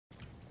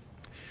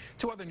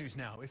To other news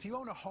now. If you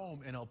own a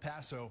home in El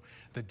Paso,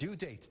 the due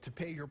date to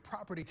pay your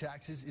property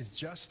taxes is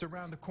just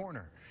around the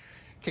corner.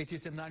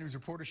 KTSM 9 News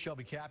reporter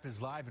Shelby Kapp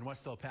is live in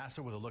West El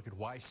Paso with a look at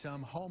why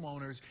some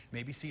homeowners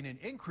may be seeing an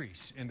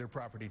increase in their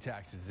property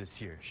taxes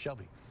this year.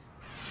 Shelby.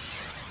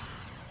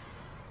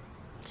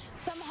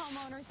 Some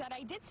homeowners that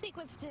I did speak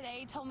with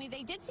today told me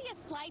they did see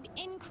a slight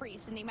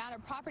increase in the amount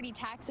of property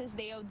taxes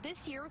they owed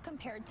this year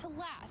compared to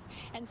last,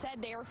 and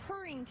said they are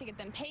hurrying to get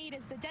them paid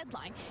as the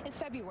deadline is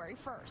February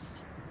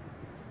 1st.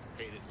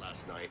 Paid it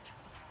last night.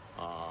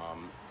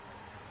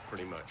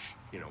 Pretty much,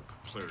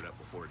 cleared it up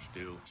before it's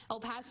due. El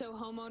Paso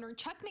homeowner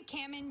Chuck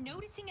McCammon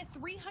noticing a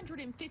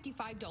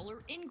 $355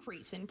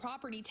 increase in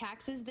property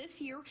taxes this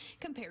year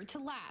compared to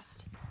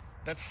last.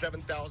 That's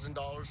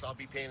 $7,000 I'll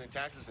be paying in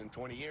taxes in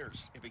 20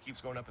 years if it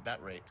keeps going up at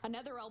that rate.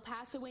 Another El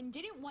Pasoan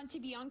didn't want to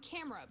be on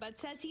camera, but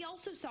says he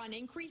also saw an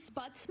increase,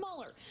 but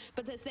smaller.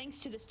 But says thanks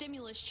to the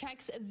stimulus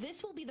checks,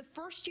 this will be the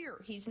first year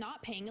he's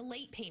not paying a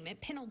late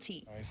payment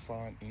penalty. I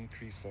saw an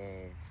increase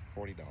of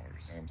 $40,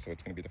 so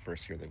it's going to be the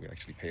first year that we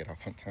actually pay it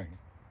off on time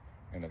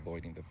and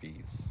avoiding the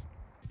fees.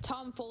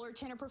 Tom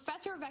Fullerton, a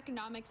professor of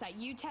economics at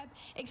UTEP,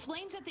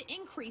 explains that the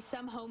increase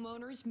some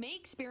homeowners may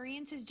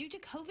experience is due to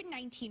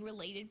COVID-19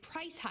 related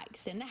price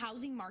hikes in the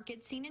housing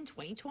market seen in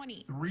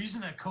 2020. The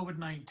reason that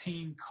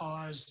COVID-19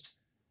 caused,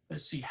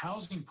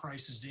 housing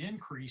prices to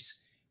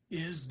increase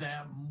is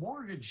that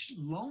mortgage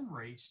loan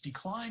rates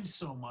declined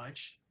so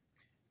much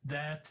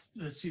that,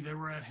 they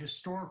were at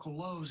historical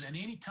lows, and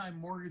anytime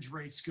mortgage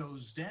rates go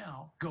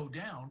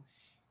down,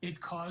 it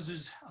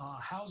causes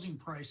housing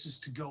prices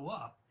to go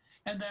up.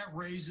 And that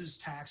raises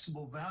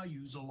taxable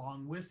values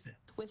along with it.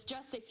 With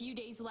just a few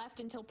days left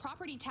until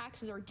property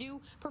taxes are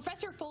due,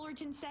 Professor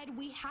Fullerton said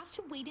we have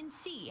to wait and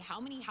see how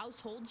many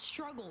households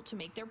struggle to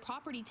make their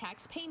property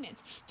tax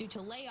payments due to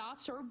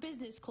layoffs or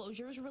business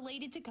closures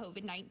related to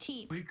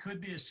COVID-19. It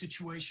could be a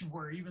situation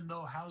where even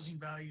though housing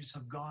values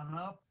have gone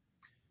up,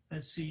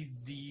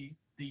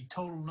 the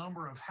total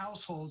number of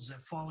households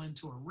that fall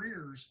into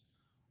arrears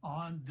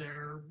on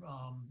their,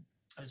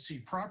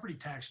 property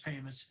tax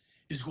payments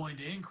is going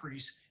to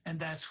increase, and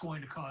that's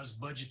going to cause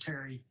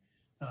budgetary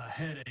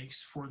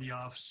headaches for the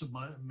Office of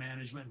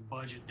Management and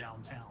Budget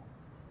downtown.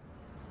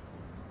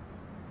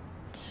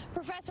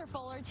 Professor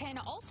Fullerton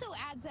also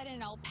adds that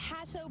in El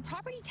Paso,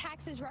 property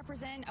taxes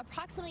represent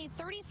approximately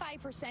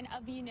 35%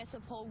 of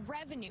municipal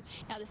revenue.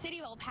 Now, the city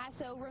of El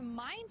Paso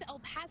reminds El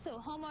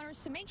Paso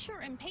homeowners to make sure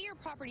and pay your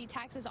property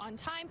taxes on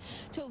time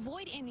to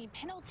avoid any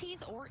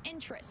penalties or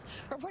interest.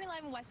 Reporting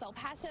live in West El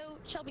Paso,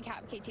 Shelby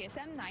Kapp,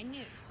 KTSM 9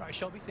 News. All right,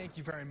 Shelby, thank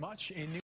you very much.